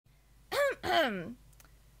Best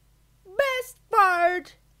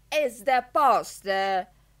part is the poster.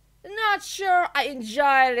 Not sure I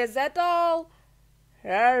enjoy this at all.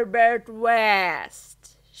 Herbert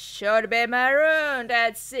West should be marooned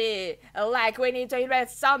at sea, like we need to invent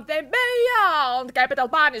something beyond capital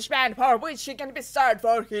punishment for which he can be served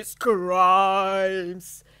for his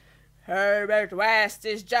crimes. Herbert West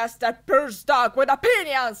is just a purse dog with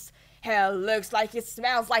opinions. He looks like he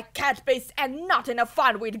smells like cat piss and not in a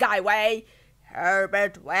fun with guy way.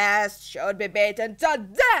 Herbert West should be beaten to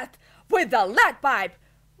death with a lead pipe.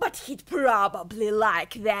 But he'd probably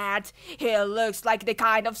like that. He looks like the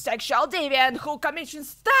kind of sexual deviant who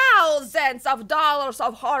commissions thousands of dollars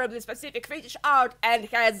of horribly specific fetish art and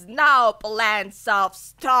has no plans of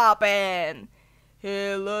stopping.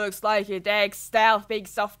 He looks like he takes stealth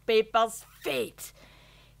pics of people's feet.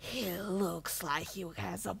 He looks like he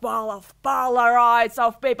has a ball of Polaroids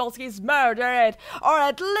of people he's murdered, or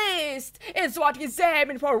at least it's what he's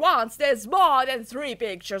aiming for once there's more than 3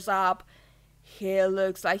 pictures up. He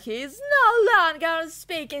looks like he's no longer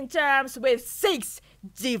speaking terms with 6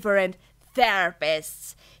 different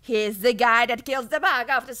therapists. He's the guy that kills the bug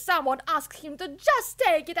after someone asks him to just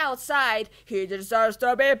take it outside. He deserves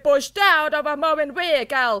to be pushed out of a moving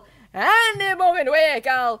vehicle. Any moving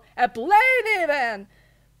vehicle, a plane even.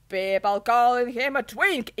 People calling him a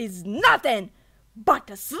twink is nothing but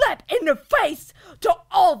a slap in the face to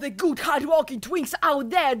all the good hard-working twinks out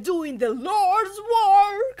there doing the Lord's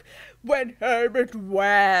work. When Herbert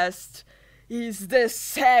West is the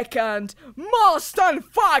second most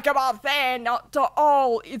unfuckable thing to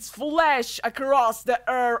all its flesh across the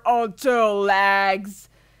earth on 2 legs.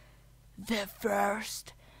 The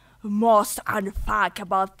first most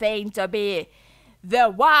unfuckable thing to be the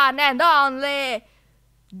one and only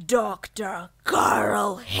Dr.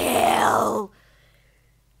 Carl Hill.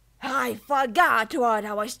 I forgot what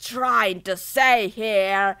I was trying to say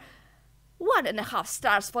here. 1.5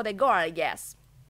 stars for the gore, I guess.